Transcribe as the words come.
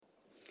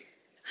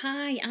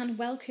Hi and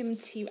welcome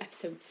to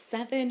episode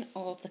 7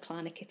 of the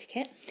KlanaKitty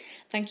kit.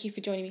 Thank you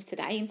for joining me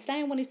today. And today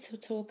I wanted to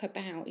talk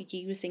about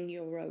using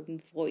your own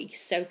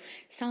voice. So it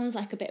sounds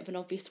like a bit of an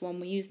obvious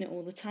one. We're using it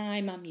all the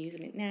time. I'm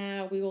using it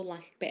now. We all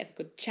like a bit of a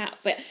good chat.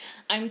 But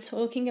I'm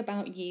talking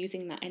about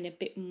using that in a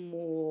bit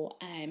more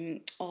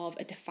of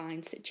a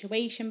defined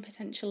situation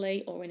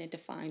potentially, or in a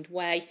defined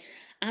way.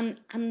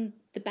 And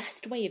the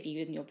best way of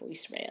using your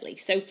voice really.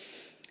 So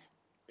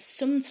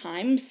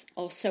sometimes,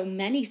 or so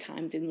many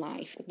times in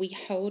life, we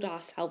hold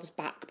ourselves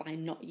back by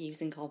not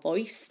using our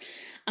voice,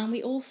 and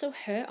we also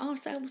hurt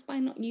ourselves by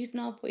not using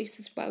our voice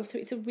as well. So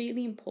it's a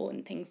really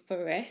important thing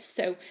for us.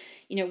 So,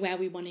 where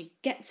we want to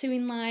get to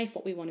in life,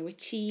 what we want to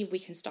achieve, we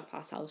can stop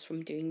ourselves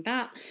from doing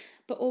that.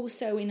 But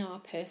also in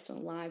our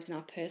personal lives and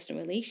our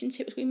personal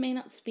relationships, we may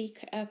not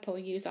speak up or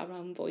use our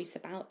own voice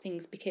about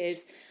things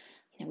because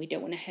we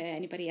don't want to hurt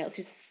anybody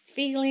else's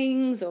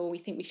feelings, or we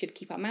think we should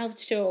keep our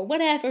mouths shut, or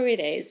whatever it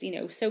is,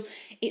 So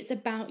it's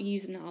about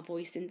using our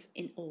voice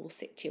in all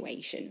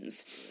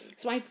situations.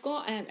 So I've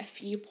got a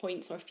few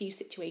points or a few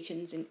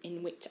situations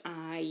in which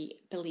I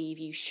believe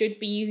you should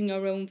be using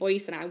your own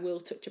voice, and I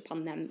will touch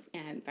upon them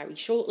very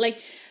shortly.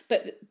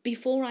 But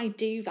before I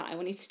do that, I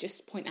wanted to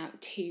just point out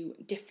two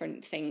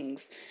different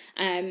things.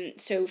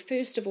 So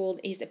first of all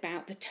is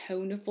about the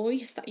tone of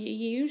voice that you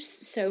use.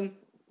 So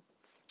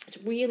it's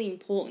really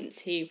important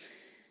to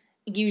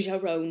use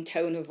your own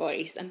tone of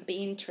voice and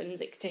be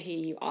intrinsic to who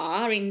you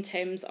are, in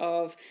terms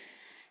of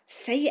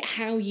say it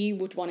how you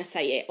would want to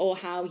say it or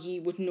how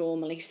you would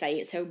normally say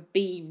it. So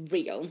be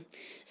real.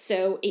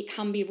 So it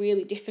can be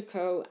really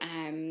difficult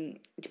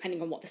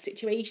depending on what the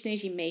situation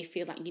is. You may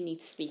feel like you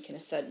need to speak in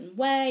a certain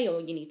way, or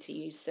you need to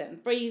use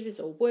certain phrases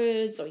or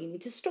words, or you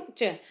need to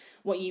structure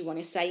what you want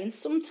to say. And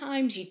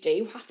sometimes you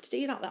do have to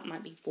do that. That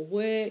might be for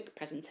work,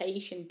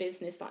 presentation,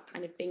 business, that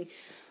kind of thing.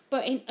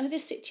 But in other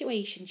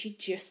situations, you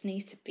just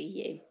need to be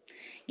you.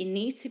 You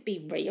need to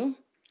be real.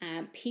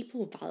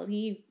 People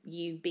value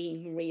you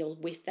being real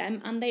with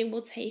them, and they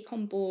will take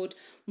on board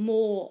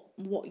more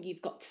what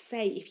you've got to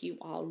say if you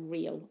are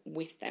real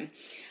with them.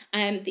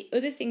 The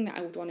other thing that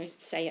I would want to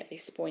say at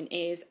this point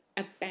is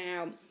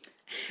about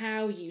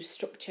how you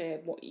structure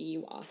what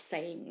you are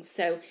saying.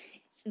 So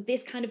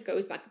this kind of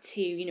goes back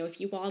to, if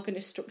you are going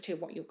to structure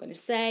what you're going to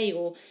say,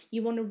 or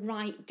you want to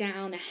write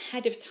down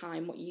ahead of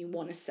time what you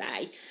want to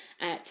say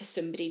to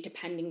somebody,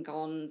 depending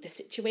on the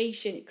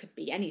situation. It could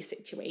be any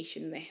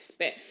situation,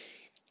 but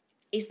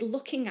is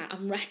looking at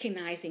and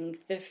recognising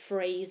the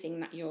phrasing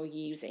that you're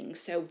using.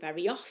 So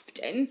very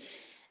often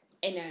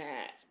in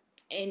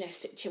a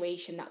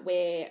situation that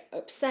we're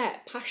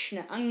upset,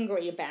 passionate,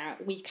 angry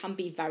about, we can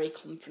be very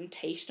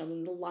confrontational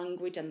in the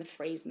language and the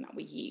phrasing that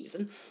we use.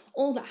 And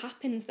all that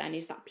happens then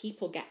is that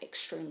people get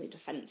extremely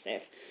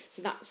defensive.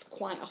 So that's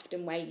quite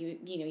often where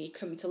you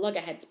come to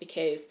loggerheads,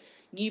 because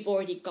you've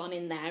already gone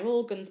in there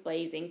all guns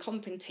blazing,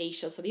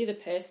 confrontational. So the other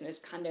person has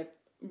kind of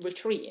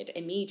retreated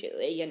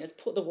immediately and has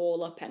put the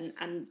wall up, and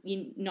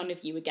none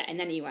of you are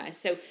getting anywhere.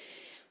 So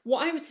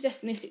what I would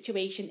suggest in this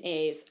situation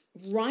is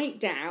write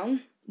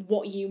down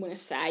what you want to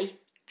say,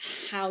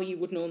 how you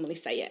would normally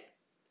say it.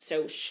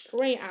 So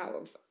straight out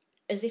of,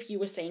 as if you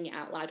were saying it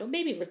out loud, or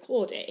maybe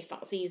record it if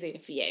that's easier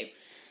for you.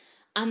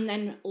 And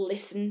then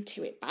listen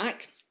to it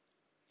back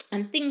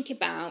and think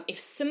about, if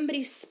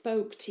somebody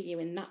spoke to you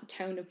in that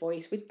tone of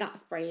voice, with that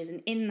phrase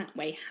and in that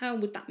way, how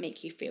would that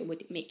make you feel?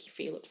 Would it make you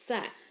feel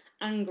upset,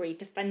 angry,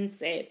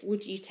 defensive?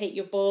 Would you take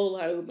your ball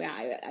home?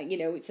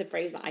 It's a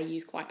phrase that I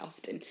use quite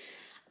often.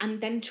 And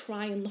then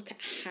try and look at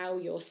how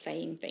you're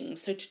saying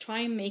things. So to try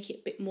and make it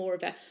a bit more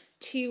of a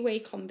two-way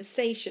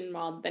conversation,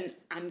 rather than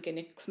I'm going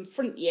to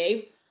confront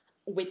you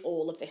with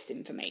all of this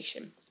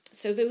information.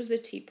 So those are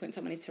the 2 points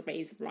I wanted to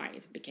raise right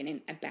at the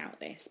beginning about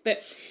this.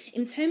 But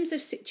in terms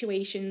of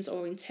situations,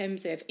 or in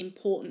terms of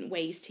important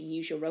ways to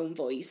use your own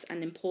voice,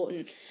 and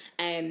important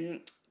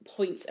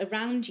points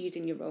around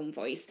using your own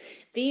voice,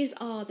 these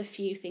are the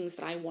few things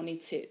that I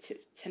wanted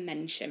to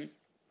mention.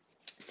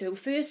 So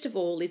first of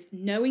all is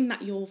knowing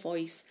that your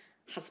voice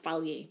has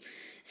value.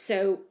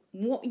 So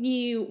what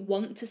you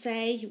want to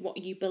say, what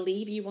you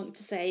believe you want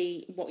to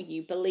say, what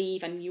you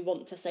believe and you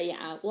want to say it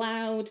out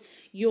loud,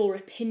 your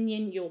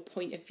opinion, your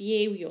point of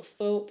view, your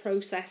thought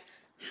process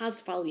has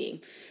value.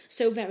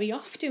 So very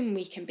often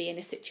we can be in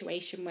a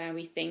situation where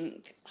we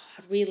think,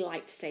 I'd really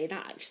like to say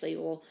that actually,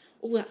 or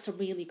that's a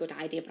really good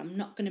idea, but I'm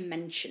not going to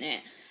mention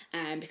it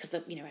because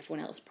everyone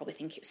else will probably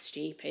think it's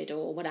stupid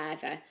or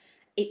whatever.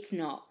 It's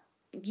not.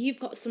 You've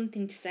got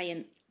something to say,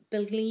 and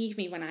believe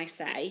me when I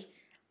say,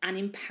 and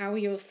empower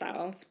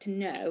yourself to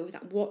know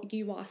that what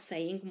you are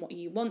saying and what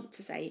you want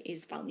to say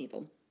is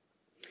valuable.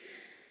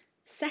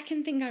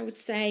 Second thing I would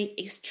say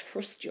is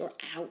trust your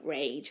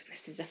outrage.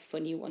 This is a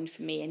funny one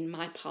for me, and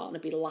my partner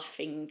will be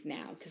laughing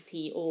now because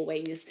he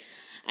always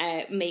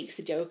makes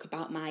a joke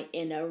about my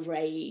inner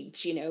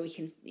rage.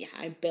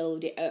 I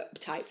build it up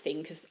type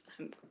thing, because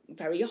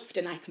very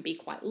often I can be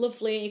quite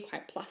lovely,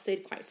 quite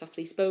placid, quite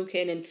softly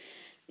spoken, and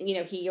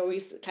he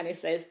always kind of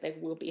says there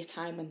will be a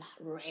time when that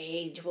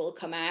rage will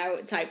come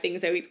out type thing.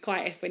 So it's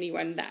quite a funny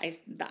one that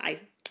I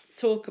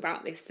talk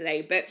about this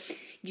today, but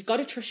you've got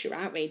to trust your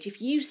outrage.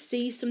 If you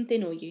see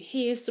something or you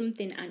hear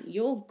something and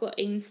your gut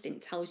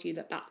instinct tells you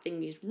that that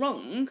thing is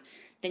wrong,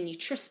 then you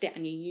trust it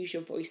and you use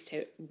your voice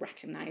to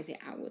recognise it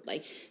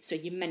outwardly. So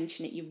you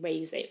mention it, you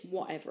raise it,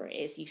 whatever it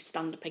is, you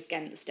stand up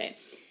against it.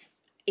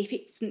 If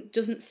it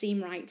doesn't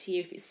seem right to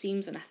you, if it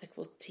seems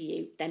unethical to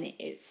you, then it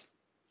is.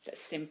 It's as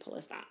simple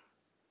as that.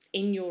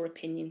 In your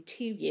opinion,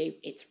 to you,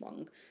 it's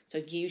wrong. So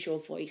use your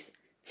voice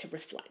to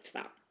reflect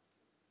that.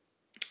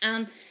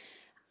 And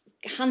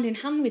hand in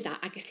hand with that,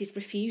 I guess, is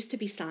refuse to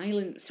be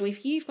silent. So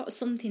if you've got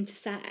something to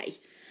say,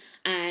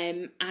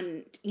 and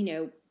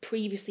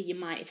previously you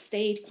might have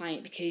stayed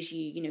quiet because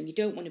you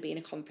don't want to be in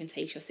a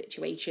confrontational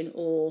situation,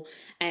 or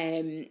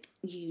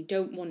you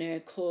don't want to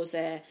cause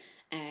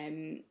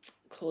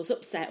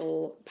upset,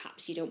 or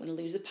perhaps you don't want to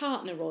lose a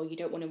partner, or you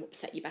don't want to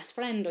upset your best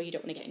friend, or you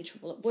don't want to get in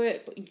trouble at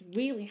work, but you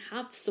really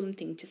have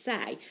something to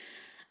say,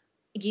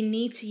 you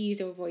need to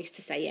use your voice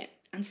to say it.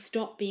 And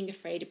stop being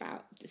afraid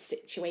about the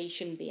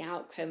situation, the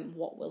outcome,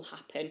 what will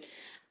happen.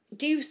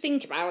 Do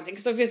think about it,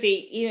 because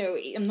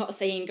obviously, I'm not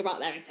saying go out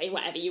there and say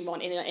whatever you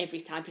want in every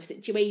type of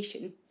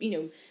situation.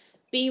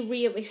 Be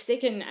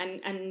realistic and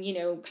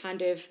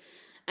kind of,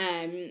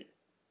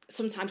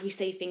 sometimes we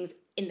say things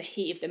in the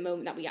heat of the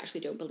moment that we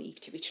actually don't believe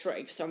to be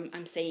true. So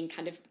I'm saying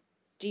kind of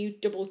do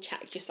double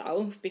check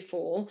yourself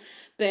before.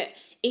 But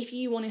if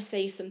you want to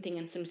say something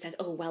and someone says,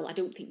 oh, well, I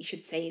don't think you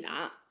should say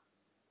that,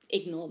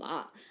 ignore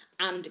that.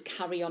 And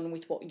carry on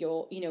with what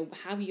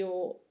how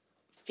you're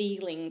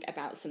feeling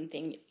about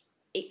something.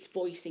 It's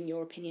voicing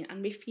your opinion,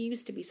 and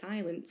refuse to be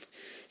silent.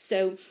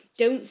 So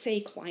don't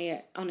stay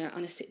quiet on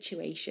a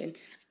situation.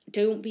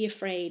 Don't be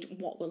afraid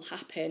what will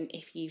happen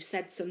if you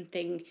said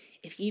something.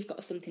 If you've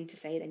got something to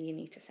say, then you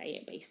need to say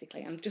it,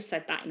 basically. I've just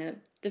said that in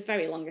the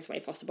very longest way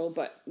possible,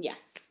 but yeah,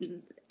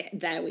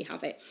 there we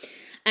have it.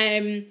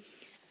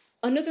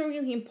 Another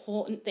really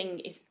important thing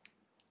is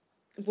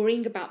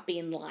worrying about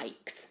being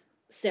liked.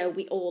 So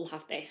we all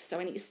have this.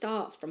 And it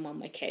starts from when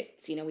we're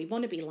kids. We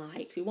want to be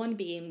liked. We want to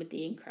be in with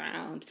the in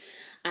crowd.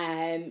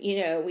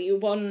 We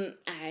want,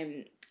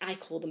 I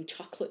call them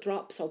chocolate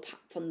drops or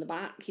pats on the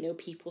back.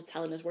 People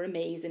telling us we're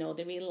amazing, or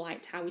they really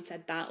liked how we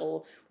said that,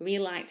 or we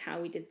really liked how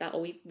we did that,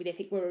 or they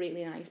think we're a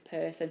really nice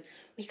person.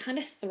 We kind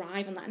of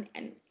thrive on that.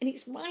 And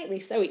it's rightly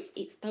so.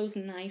 It's those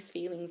nice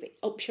feelings. It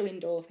ups your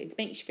endorphins,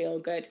 makes you feel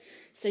good.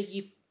 So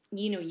you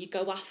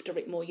go after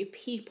it more. You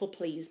people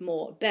please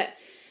more. But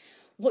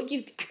I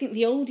think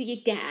the older you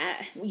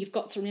get, what you've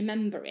got to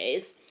remember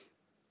is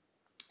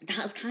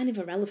that's kind of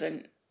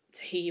irrelevant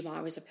to who you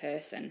are as a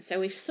person.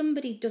 So if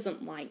somebody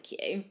doesn't like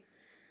you,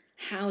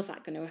 how's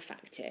that going to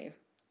affect you?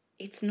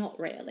 It's not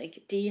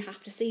really. Do you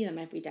have to see them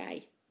every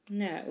day?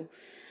 No.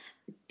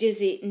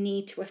 Does it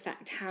need to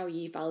affect how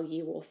you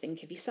value or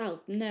think of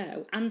yourself?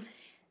 No. And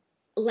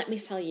let me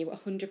tell you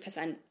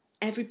 100%,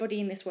 everybody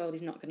in this world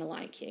is not going to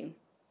like you.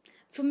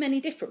 For many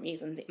different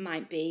reasons. It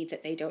might be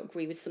that they don't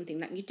agree with something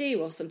that you do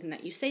or something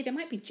that you say. They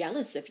might be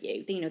jealous of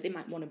you. They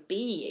might want to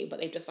be you, but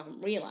they just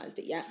haven't realised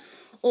it yet.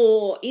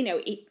 Or,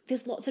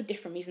 there's lots of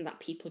different reasons that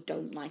people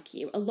don't like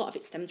you. A lot of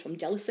it stems from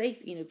jealousy.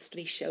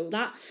 Studies show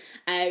that.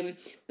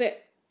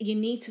 But you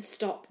need to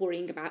stop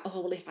worrying about,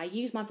 if I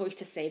use my voice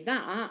to say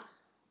that,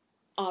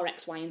 are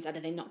X, Y, and Z, are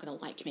they not going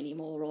to like me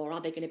anymore, or are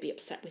they going to be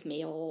upset with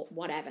me, or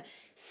whatever.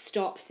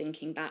 Stop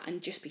thinking that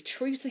and just be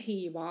true to who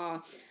you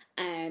are.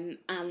 And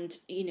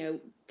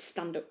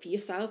stand up for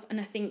yourself. And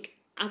I think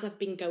as I've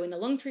been going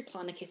along through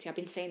KlanaKitty, I've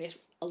been saying this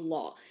a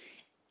lot.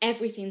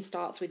 Everything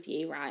starts with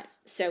you, right?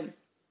 So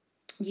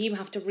you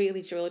have to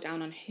really drill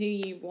down on who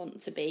you want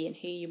to be and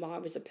who you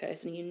are as a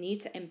person. You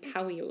need to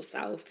empower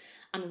yourself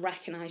and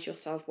recognise your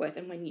self-worth.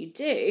 And when you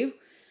do,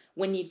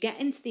 when you get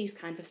into these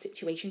kinds of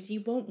situations,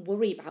 you won't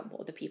worry about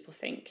what other people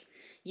think.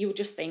 You will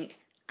just think,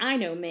 I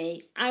know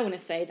me, I want to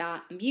say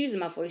that, I'm using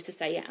my voice to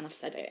say it, and I've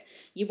said it.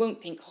 You won't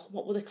think,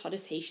 what will the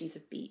connotations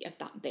of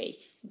that be?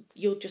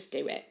 You'll just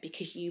do it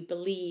because you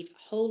believe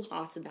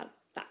wholeheartedly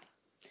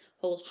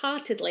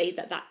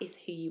that is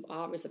who you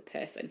are as a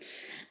person.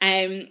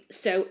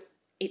 So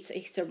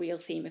it's a real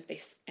theme of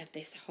this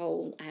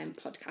whole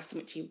podcast,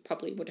 which you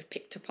probably would have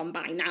picked up on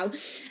by now.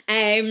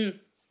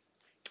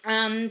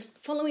 And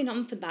following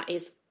on from that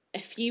is a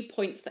few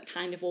points that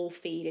kind of all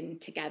feed in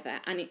together,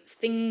 and it's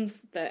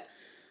things that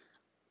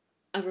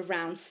are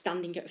around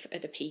standing up for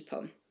other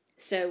people.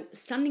 So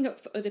standing up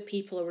for other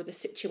people or other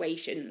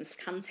situations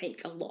can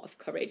take a lot of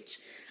courage.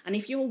 And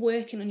if you're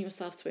working on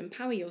yourself to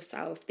empower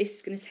yourself, this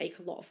is going to take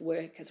a lot of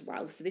work as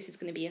well. So this is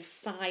going to be a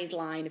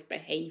sideline of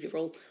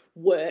behavioural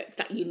work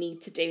that you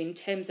need to do in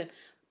terms of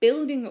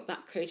building up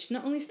that courage to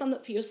not only stand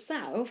up for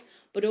yourself,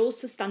 but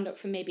also stand up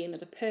for maybe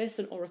another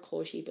person or a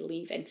cause you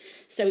believe in.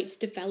 So it's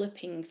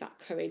developing that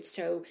courage.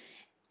 So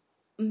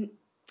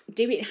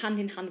do it hand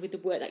in hand with the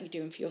work that you're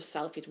doing for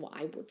yourself is what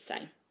I would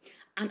say.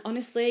 And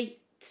honestly,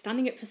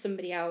 standing up for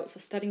somebody else or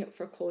standing up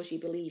for a cause you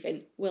believe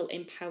in will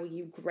empower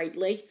you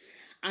greatly.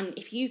 And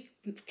if you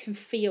can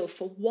feel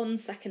for 1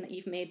 second that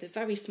you've made the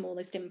very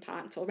smallest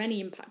impact or any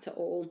impact at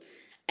all,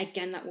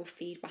 again, that will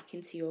feed back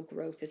into your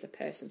growth as a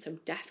person. So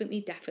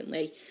definitely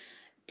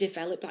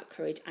develop that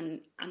courage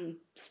and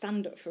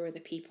stand up for other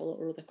people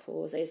or other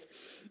causes.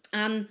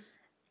 And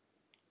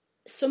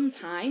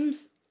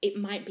sometimes it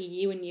might be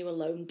you and you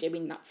alone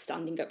doing that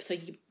standing up. So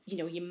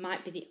you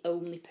might be the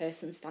only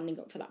person standing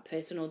up for that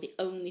person, or the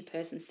only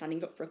person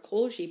standing up for a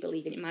cause you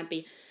believe in. It might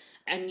be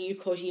a new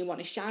cause you want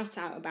to shout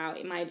out about.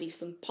 It might be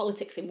some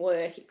politics in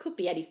work. It could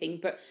be anything,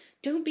 but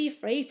don't be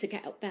afraid to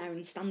get up there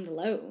and stand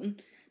alone.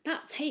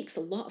 That takes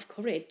a lot of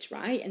courage,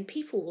 right? And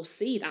people will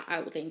see that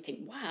outwardly and think,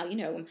 wow,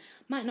 I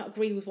might not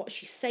agree with what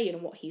she's saying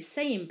and what he's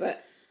saying,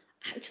 but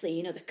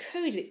actually, the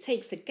courage it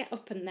takes to get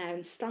up in there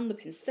and stand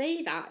up and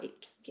say that,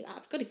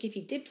 I've got to give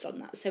you dibs on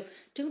that. So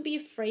don't be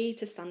afraid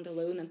to stand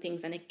alone and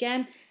things. And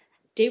again,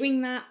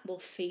 doing that will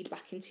feed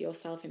back into your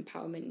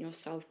self-empowerment and your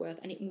self-worth,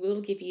 and it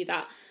will give you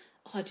that,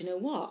 oh, do you know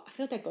what? I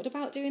feel dead good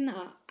about doing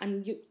that.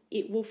 And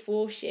it will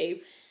force you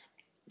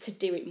to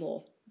do it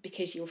more,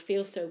 because you'll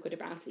feel so good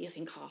about it. You'll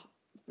think, oh,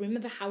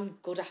 remember how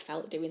good I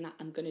felt doing that?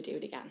 I'm going to do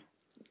it again.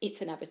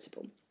 It's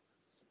inevitable.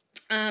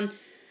 And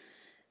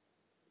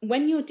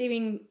when you're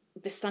doing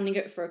the standing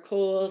up for a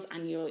cause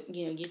and you're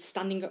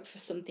standing up for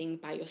something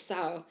by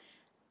yourself,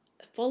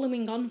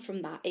 following on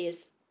from that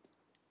is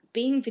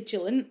being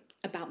vigilant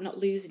about not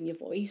losing your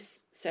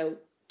voice. So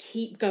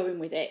keep going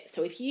with it.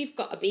 So if you've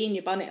got a bee in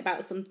your bonnet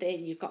about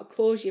something, you've got a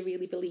cause you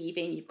really believe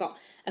in, you've got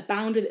a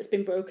boundary that's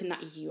been broken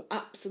that you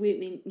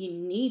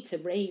need to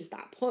raise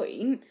that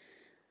point,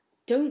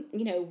 don't,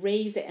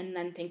 raise it and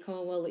then think,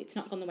 oh, well, it's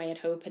not gone the way I'd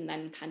hope, and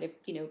then kind of,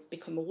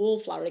 become a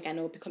wallflower again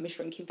or become a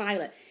shrinking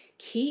violet.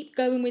 Keep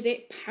going with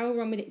it,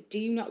 power on with it,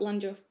 do not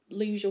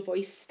lose your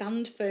voice,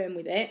 stand firm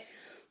with it.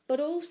 But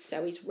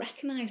also is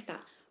recognise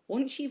that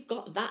once you've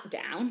got that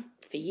down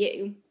for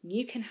you,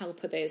 you can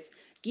help others.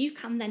 You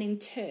can then in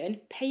turn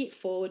pay it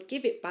forward,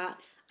 give it back,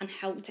 and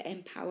help to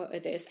empower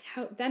others,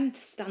 help them to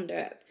stand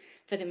up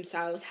for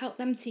themselves, help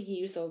them to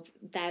use of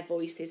their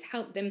voices,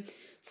 help them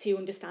to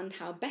understand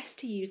how best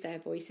to use their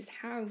voices,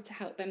 how to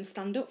help them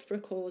stand up for a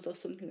cause or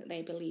something that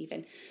they believe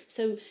in.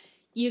 So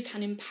you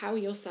can empower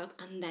yourself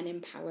and then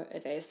empower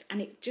others. And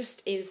it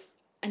just is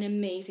an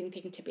amazing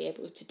thing to be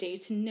able to do,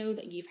 to know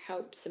that you've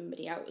helped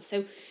somebody out.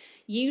 So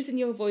using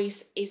your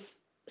voice is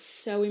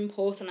so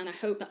important, and I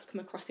hope that's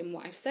come across in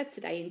what I've said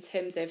today in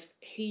terms of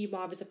who you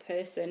are as a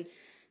person,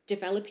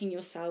 developing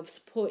yourself,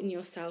 supporting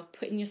yourself,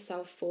 putting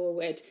yourself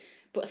forward,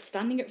 but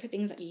standing up for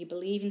things that you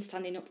believe in,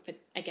 standing up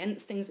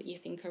against things that you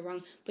think are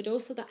wrong, but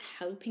also that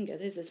helping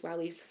others as well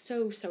is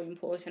so, so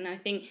important. And I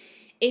think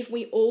if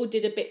we all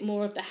did a bit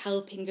more of the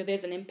helping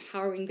others and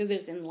empowering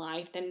others in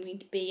life, then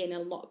we'd be in a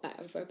lot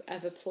better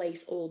of a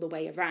place all the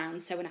way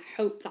around. So, and I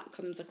hope that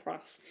comes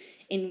across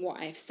in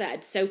what I've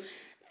said. So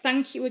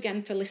thank you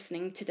again for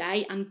listening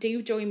today, and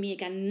do join me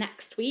again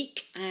next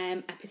week,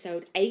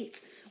 episode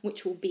 8,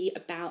 which will be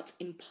about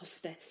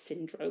imposter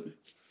syndrome.